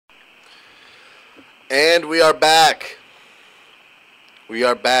And we are back. We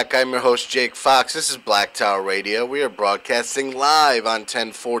are back. I'm your host, Jake Fox. This is Black Tower Radio. We are broadcasting live on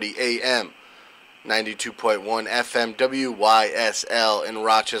 1040 AM, 92.1 FM, WYSL in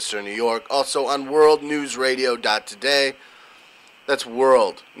Rochester, New York. Also on worldnewsradio.today. That's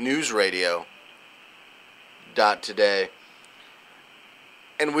worldnewsradio.today.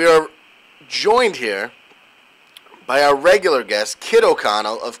 And we are joined here by our regular guest, Kit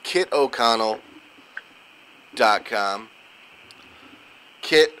O'Connell of KitO'Connell.com.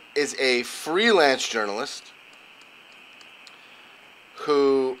 Kit is a freelance journalist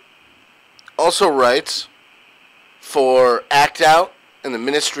who also writes for Act Out and the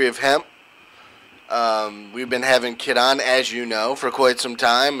Ministry of Hemp. We've been having Kit on, as you know, for quite some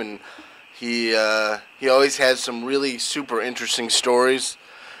time, and he always has some really super interesting stories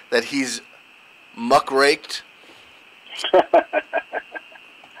that he's muckraked.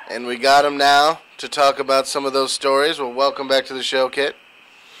 And we got him now to talk about some of those stories. Well, welcome back to the show, Kit.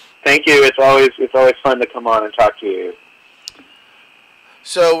 Thank you. It's always fun to come on and talk to you.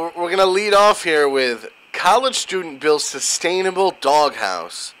 So we're going to lead off here with college student builds sustainable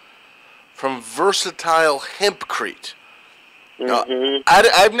doghouse from versatile Hempcrete. Now,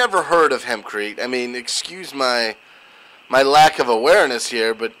 I've never heard of Hempcrete. I mean, excuse my lack of awareness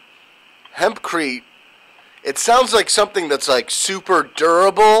here, but Hempcrete, it sounds like something that's like super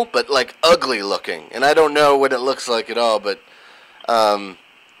durable, but like ugly looking. And I don't know what it looks like at all, but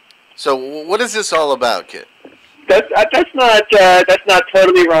so what is this all about, Kit? That's not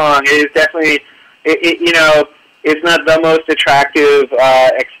totally wrong. It is definitely, it's not the most attractive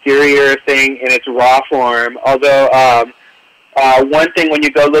exterior thing in its raw form. Although one thing, when you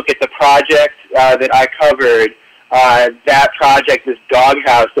go look at the project that I covered, that project, this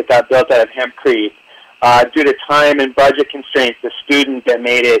doghouse that got built out of Hempcrete, due to time and budget constraints, the student that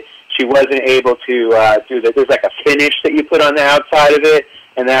made it, she wasn't able to do that. There's like a finish that you put on the outside of it,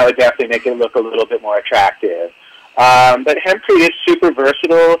 and that would definitely make it look a little bit more attractive. But Hempcrete is super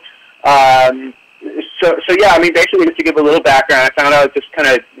versatile. So yeah, I mean, basically, just to give a little background, I found out, just kind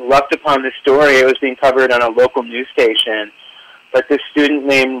of lucked upon this story. It was being covered on a local news station. But this student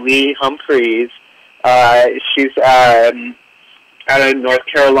named Leigh Humphries, she's out of North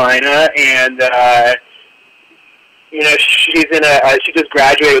Carolina, and she just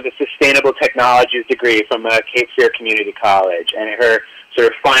graduated with a sustainable technologies degree from Cape Fear Community College, and her sort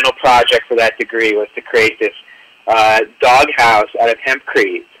of final project for that degree was to create this doghouse out of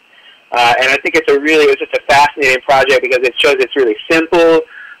Hempcrete. And I think it was just a fascinating project because it shows it's really simple.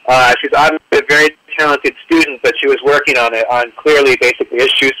 She's obviously a very talented student, but she was working on it on clearly basically a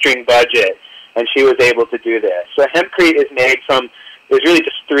shoestring budget, and she was able to do this. So Hempcrete is made from, there's really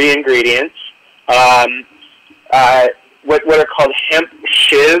just three ingredients. What are called hemp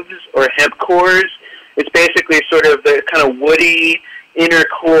shivs or hemp cores. It's basically sort of the kind of woody inner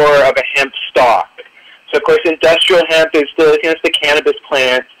core of a hemp stalk. So of course, industrial hemp is it's the cannabis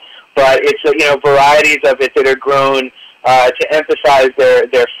plant, but it's varieties of it that are grown to emphasize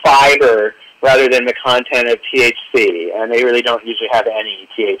their fiber rather than the content of THC, and they really don't usually have any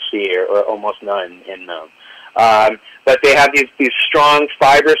THC or almost none in them. But they have these strong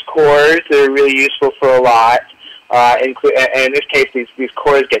fibrous cores that are really useful for a lot. And in this case, these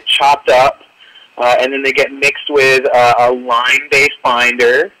cores get chopped up, and then they get mixed with a lime-based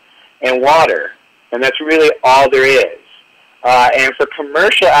binder and water. And that's really all there is. And for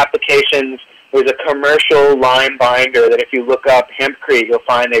commercial applications, there's a commercial lime binder that if you look up Hempcrete, you'll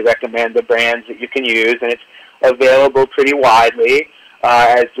find they recommend the brands that you can use, and it's available pretty widely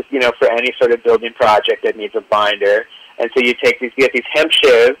as just, for any sort of building project that needs a binder. And so you get these hemp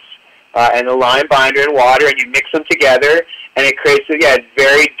shivs, and the lime binder and water, and you mix them together, and it creates, it's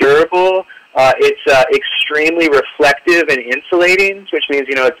very durable. It's extremely reflective and insulating, which means,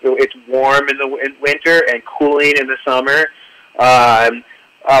 it's warm in the winter and cooling in the summer.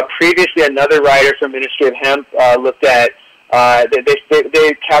 Previously, another writer from Ministry of Hemp looked at,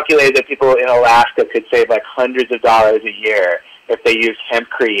 they calculated that people in Alaska could save like hundreds of dollars a year if they used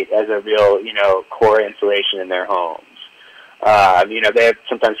Hempcrete as a real, core insulation in their homes. They have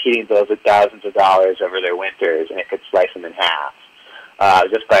sometimes heating bills of thousands of dollars over their winters, and it could slice them in half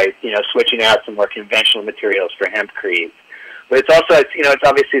just by switching out some more conventional materials for Hempcrete. But it's also it's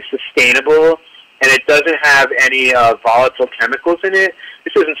obviously sustainable, and it doesn't have any volatile chemicals in it.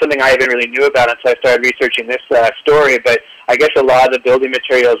 This isn't something I even really knew about until I started researching this story. But I guess a lot of the building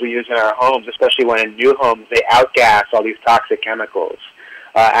materials we use in our homes, especially when in new homes, they outgas all these toxic chemicals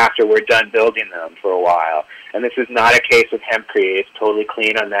after we're done building them for a while. And this is not a case with Hempcrete. It's totally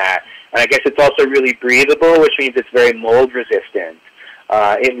clean on that. And I guess it's also really breathable, which means it's very mold resistant.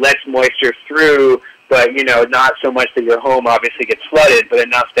 It lets moisture through, but, you know, not so much that your home obviously gets flooded, but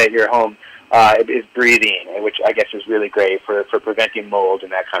enough that your home is breathing, which I guess is really great for preventing mold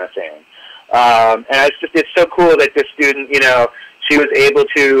and that kind of thing. And it's so cool that this student, you know, she was able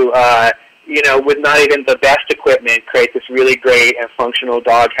to, you know, with not even the best equipment, create this really great and functional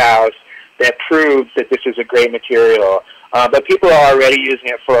doghouse that proves that this is a great material. But people are already using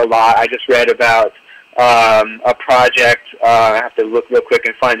it for a lot. I just read about a project. I have to look real quick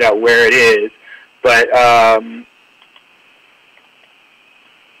and find out where it is. But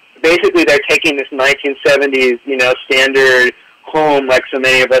basically they're taking this 1970s, you know, standard home like so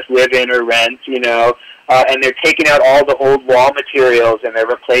many of us live in or rent, you know, and they're taking out all the old wall materials and they're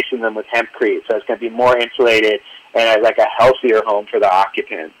replacing them with hempcrete. So it's going to be more insulated and like a healthier home for the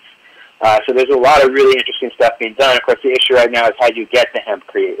occupants. So there's a lot of really interesting stuff being done. Of course, the issue right now is how you get the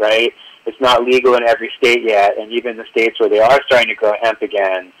hempcrete, right? It's not legal in every state yet, and even the states where they are starting to grow hemp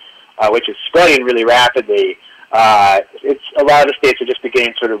again, which is spreading really rapidly, it's a lot of the states are just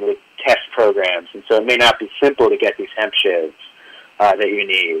beginning sort of with test programs, and so it may not be simple to get these hemp shivs that you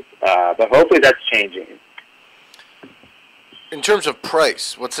need. But hopefully that's changing. In terms of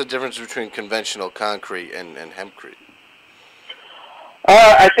price, what's the difference between conventional concrete and hempcrete?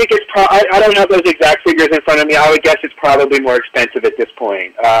 I think it's I don't have those exact figures in front of me. I would guess it's probably more expensive at this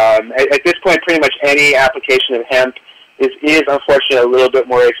point. At this point, pretty much any application of hemp is unfortunately a little bit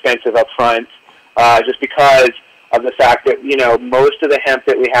more expensive up front, just because of the fact that, you know, most of the hemp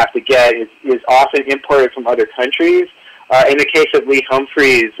that we have to get is often imported from other countries. In the case of Leigh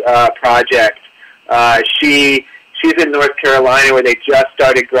Humphries' project, she's in North Carolina where they just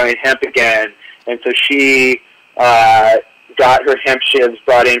started growing hemp again, and so she got her hemp shivs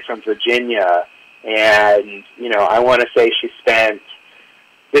brought in from Virginia, and, you know, I want to say she spent,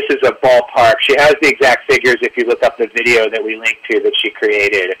 this is a ballpark, she has the exact figures if you look up the video that we linked to that she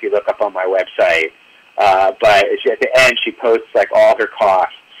created, if you look up on my website, but at the end she posts like all her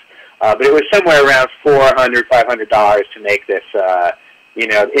costs, but it was somewhere around $400, $500 to make this, you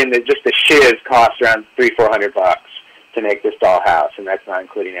know, just the shivs cost around $300-400 to make this dollhouse, and that's not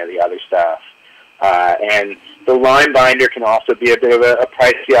including any of the other stuff. And the line binder can also be a bit of a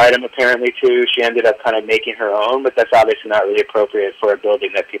pricey item, apparently, too. She ended up kind of making her own, but that's obviously not really appropriate for a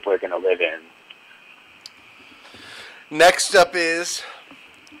building that people are going to live in. Next up is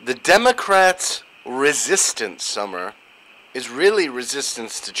the Democrats' resistance summer is really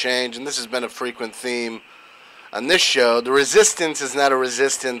resistance to change, and this has been a frequent theme on this show. The resistance is not a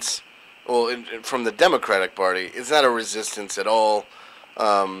resistance, well, from the Democratic Party. It's not a resistance at all.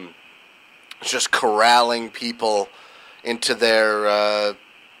 It's just corralling people into their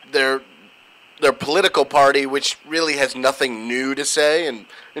political party, which really has nothing new to say and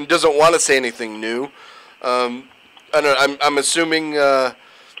doesn't want to say anything new. I don't know, I'm assuming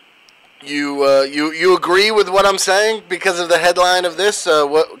you agree with what I'm saying because of the headline of this.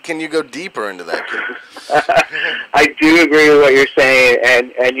 What can you go deeper into that? I do agree with what you're saying,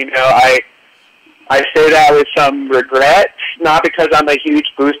 and you know, I say that with some regret, not because I'm a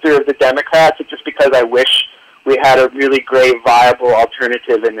huge booster of the Democrats, it's just because I wish we had a really great, viable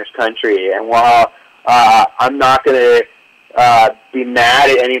alternative in this country. And while I'm not going to be mad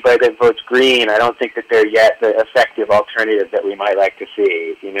at anybody that votes green, I don't think that they're yet the effective alternative that we might like to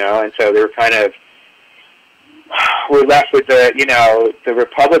see, you know? And so we're left with the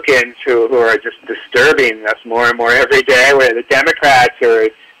Republicans who are just disturbing us more and more every day, where the Democrats are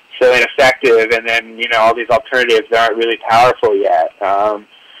so ineffective, and then, you know, all these alternatives aren't really powerful yet.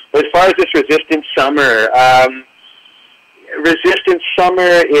 But as far as this Resistance Summer, Resistance Summer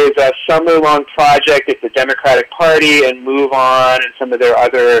is a summer-long project at the Democratic Party and Move On and some of their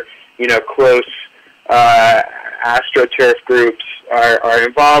other, you know, close AstroTurf groups are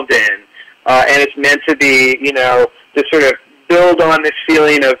involved in. And it's meant to be, you know, to sort of build on this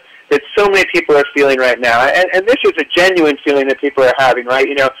feeling of that so many people are feeling right now. And this is a genuine feeling that people are having, right?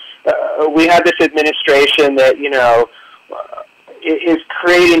 You know, we have this administration that, you know, is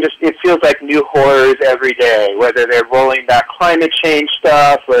creating just, it feels like new horrors every day, whether they're rolling back climate change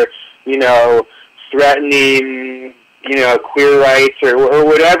stuff or, you know, threatening, you know, queer rights or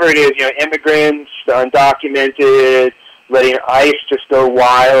whatever it is, you know, immigrants, the undocumented, letting ICE just go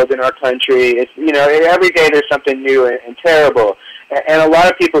wild in our country. It's, you know, every day there's something new and terrible. And a lot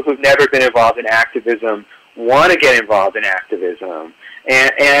of people who've never been involved in activism want to get involved in activism.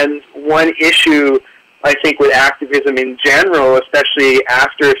 And one issue, I think, with activism in general, especially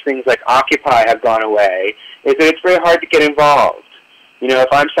after things like Occupy have gone away, is that it's very hard to get involved. You know, if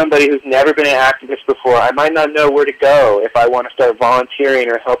I'm somebody who's never been an activist before, I might not know where to go if I want to start volunteering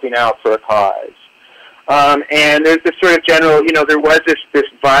or helping out for a cause. And there's this sort of general, there was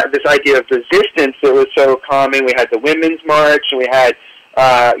this idea of resistance that was so common. We had the Women's March, and we had,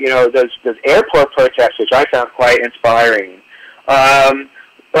 those airport protests, which I found quite inspiring.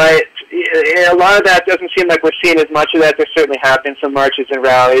 But a lot of that doesn't seem like we're seeing as much of that. There certainly have been some marches and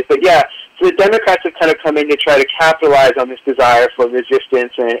rallies. But yeah, so the Democrats have kind of come in to try to capitalize on this desire for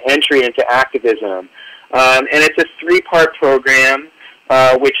resistance and entry into activism. And it's a three-part program,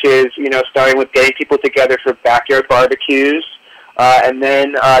 which is, starting with getting people together for backyard barbecues. And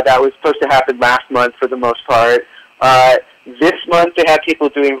then that was supposed to happen last month for the most part. This month they have people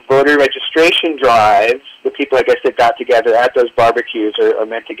doing voter registration drives. The people, I guess, that got together at those barbecues are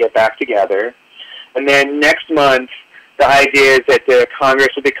meant to get back together. And then next month, the idea is that the Congress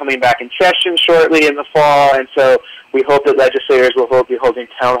will be coming back in session shortly in the fall, and so we hope that legislators will be holding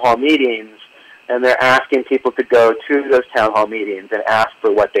town hall meetings, and they're asking people to go to those town hall meetings and ask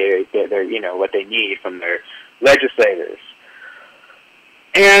for what they need from their legislators.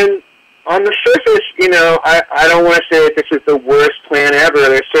 And on the surface, I don't want to say that this is the worst plan ever.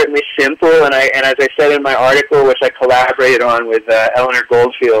 They're certainly simple, and as I said in my article, which I collaborated on with Eleanor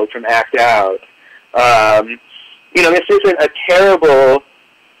Goldfield from Act Out, this isn't a terrible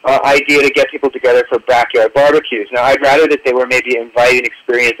idea to get people together for backyard barbecues. Now, I'd rather that they were maybe inviting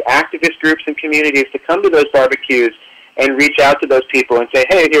experienced activist groups and communities to come to those barbecues and reach out to those people and say,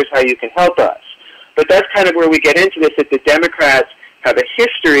 hey, here's how you can help us. But that's kind of where we get into this, that the Democrats have a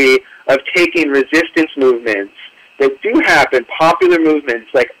history of taking resistance movements that do happen, popular movements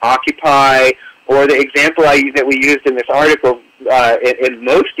like Occupy, or the example that we used in this article in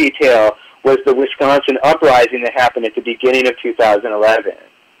most detail was the Wisconsin Uprising that happened at the beginning of 2011.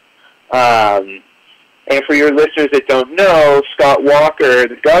 And for your listeners that don't know, Scott Walker,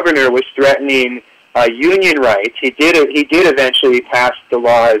 the governor, was threatening union rights. He did eventually pass the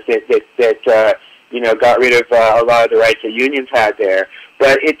laws that got rid of a lot of the rights that unions had there.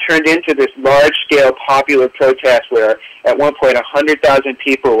 But it turned into this large-scale popular protest where at one point 100,000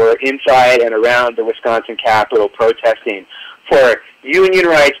 people were inside and around the Wisconsin Capitol protesting for union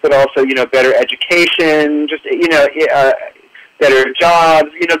rights, but also, better education, just, better jobs,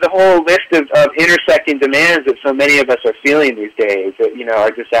 the whole list of intersecting demands that so many of us are feeling these days, our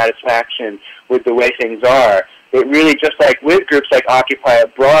dissatisfaction with the way things are. It really, just like with groups like Occupy,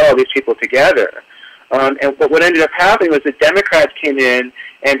 it brought all these people together. But what ended up happening was the Democrats came in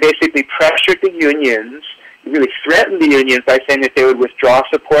and basically pressured the unions, really threatened the unions by saying that they would withdraw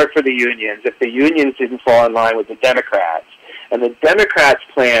support for the unions if the unions didn't fall in line with the Democrats. And the Democrats'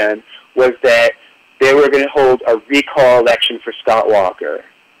 plan was that they were going to hold a recall election for Scott Walker.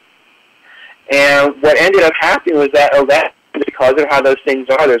 And what ended up happening was that election, because of how those things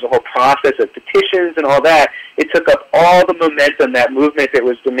are, there's a whole process of petitions and all that, it took up all the momentum, that movement that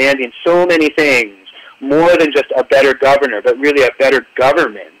was demanding so many things, more than just a better governor, but really a better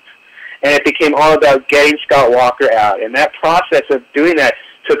government. And it became all about getting Scott Walker out. And that process of doing that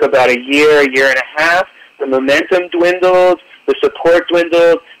took about a year and a half. The momentum dwindled, the support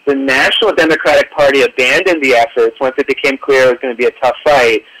dwindled, the National Democratic Party abandoned the efforts once it became clear it was going to be a tough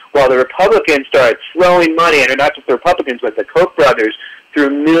fight, while the Republicans started throwing money, and not just the Republicans, but the Koch brothers, threw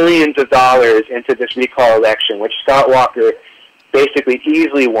millions of dollars into this recall election, which Scott Walker basically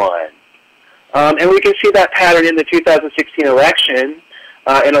easily won. And we can see that pattern in the 2016 election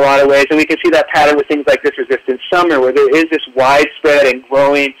in a lot of ways, and we can see that pattern with things like this Resistance Summer, where there is this widespread and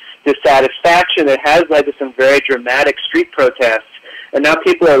growing dissatisfaction that has led to some very dramatic street protests, and now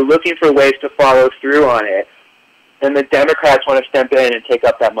people are looking for ways to follow through on it, and the Democrats want to step in and take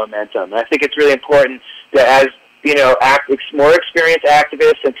up that momentum. And I think it's really important that as more experienced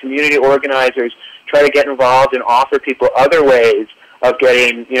activists and community organizers try to get involved and offer people other ways of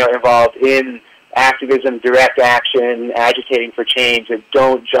getting involved in activism, direct action, agitating for change that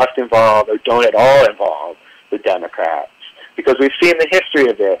don't just involve or don't at all involve the Democrats. Because we've seen the history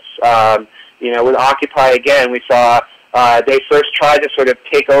of this. With Occupy, again, we saw they first tried to sort of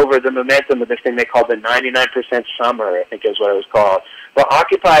take over the momentum of this thing they called the 99% Summer, I think is what it was called. But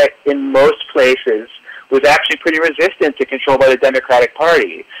Occupy, in most places, was actually pretty resistant to control by the Democratic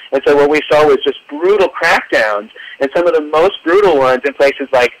Party. And so what we saw was just brutal crackdowns, and some of the most brutal ones in places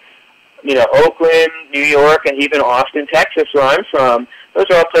like, Oakland, New York, and even Austin, Texas, where I'm from. Those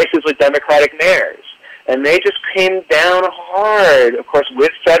are all places with Democratic mayors. And they just came down hard, of course,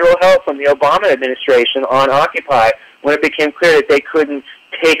 with federal help from the Obama administration on Occupy when it became clear that they couldn't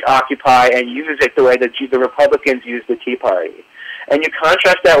take Occupy and use it the way that the Republicans used the Tea Party. And you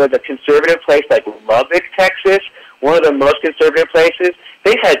contrast that with a conservative place like Lubbock, Texas, one of the most conservative places.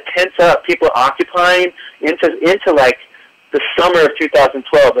 They had tents up, people occupying into like the summer of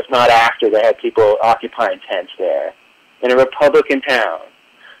 2012, if not after, they had people occupying tents there in a Republican town.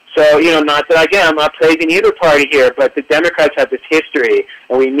 So, not that, again, I'm not praising either party here, but the Democrats have this history,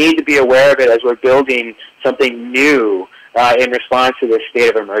 and we need to be aware of it as we're building something new in response to this state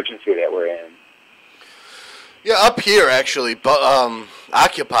of emergency that we're in. Yeah, up here, actually,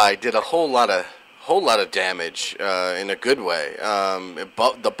 Occupy did a whole lot of damage in a good way.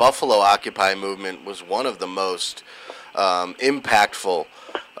 The Buffalo Occupy movement was one of the most impactful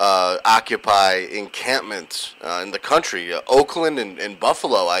Occupy encampments in the country. Oakland and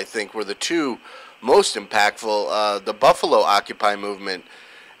Buffalo, I think, were the two most impactful. The Buffalo Occupy movement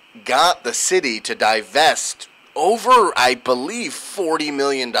got the city to divest over, I believe, $40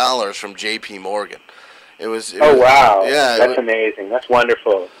 million from J.P. Morgan. It was wow! Yeah, that's amazing. That's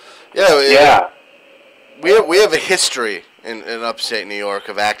wonderful. Yeah. We have a history in upstate New York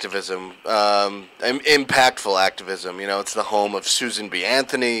of activism, impactful activism. It's the home of Susan B.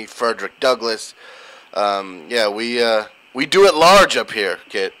 Anthony, Frederick Douglass. We do it large up here,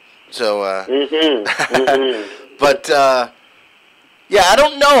 Kit. So, but I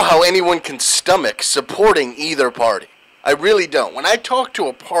don't know how anyone can stomach supporting either party. I really don't. When I talk to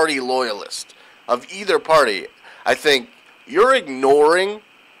a party loyalist of either party, I think you're ignoring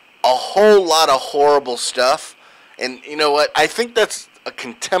a whole lot of horrible stuff, and you know what? I think that's a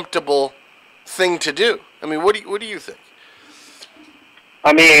contemptible thing to do. I mean, what do you think?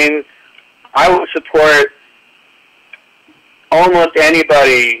 I mean, I would support almost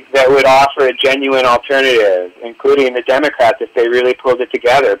anybody that would offer a genuine alternative, including the Democrats if they really pulled it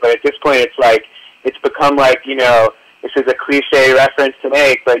together. But at this point, it's become like, this is a cliche reference to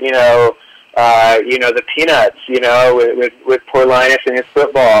make, but the Peanuts, with poor Linus and his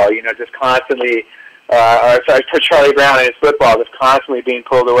football, just constantly, for Charlie Brown and his football, just constantly being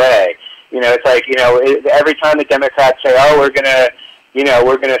pulled away. It's like, every time the Democrats say, oh, we're gonna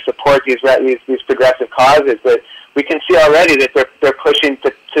support these progressive causes, but we can see already that they're pushing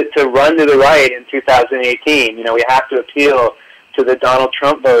to run to the right in 2018. We have to appeal to the Donald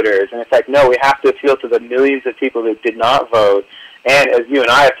Trump voters, and it's like, no, we have to appeal to the millions of people that did not vote. And as you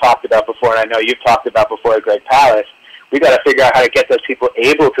and I have talked about before, and I know you've talked about before at Greg Palace, we've got to figure out how to get those people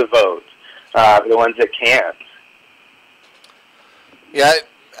able to vote, the ones that can't. Yeah,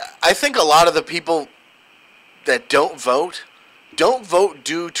 I think a lot of the people that don't vote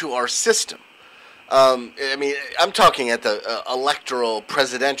due to our system. I mean, I'm talking at the electoral,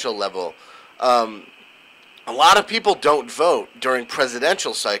 presidential level. A lot of people don't vote during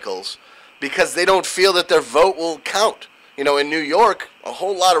presidential cycles because they don't feel that their vote will count. In New York, a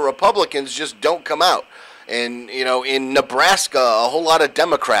whole lot of Republicans just don't come out. And, in Nebraska, a whole lot of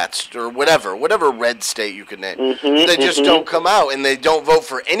Democrats or whatever red state you can name, they just don't come out and they don't vote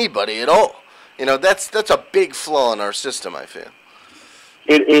for anybody at all. That's a big flaw in our system, I feel.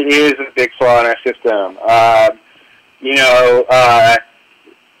 It is a big flaw in our system.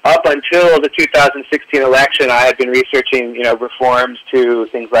 Up until the 2016 election, I had been researching, reforms to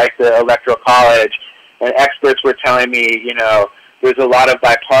things like the Electoral College, and experts were telling me, there's a lot of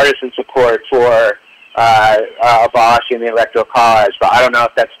bipartisan support for abolishing the Electoral College, but I don't know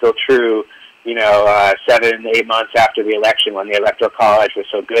if that's still true, 7, 8 months after the election when the Electoral College was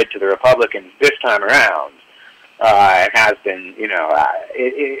so good to the Republicans this time around. It has been,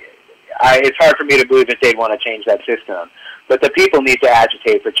 it's hard for me to believe that they'd want to change that system. But the people need to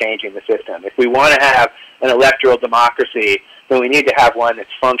agitate for changing the system. If we want to have an electoral democracy, then we need to have one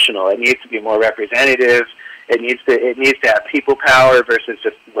that's functional. It needs to be more representative. It needs to have people power versus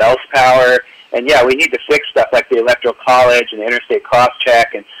just wealth power. And yeah, we need to fix stuff like the Electoral College and the interstate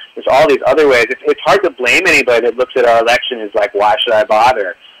cross-check, and there's all these other ways. It's hard to blame anybody that looks at our election as like, why should I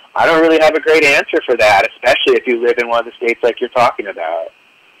bother? I don't really have a great answer for that, especially if you live in one of the states like you're talking about.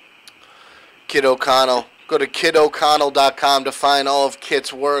 Kit O'Connell. Go to kitoconnell.com to find all of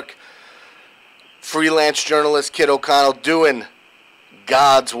Kit's work. Freelance journalist Kit O'Connell doing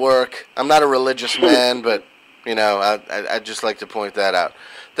God's work. I'm not a religious man, but, I'd just like to point that out.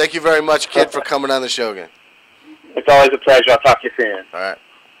 Thank you very much, Kit, for coming on the show again. It's always a pleasure. I'll talk to you soon. All right.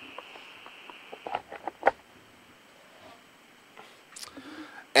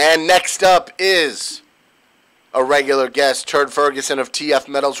 And next up is a regular guest, Turd Ferguson of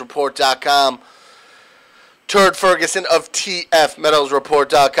TFMetalsReport.com. Turd Ferguson of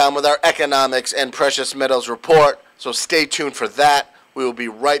TFMetalsReport.com with our economics and precious metals report. So stay tuned for that. We will be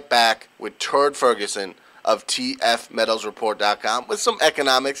right back with Turd Ferguson of TFMetalsReport.com with some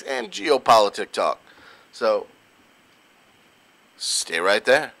economics and geopolitics talk. So stay right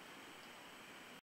there.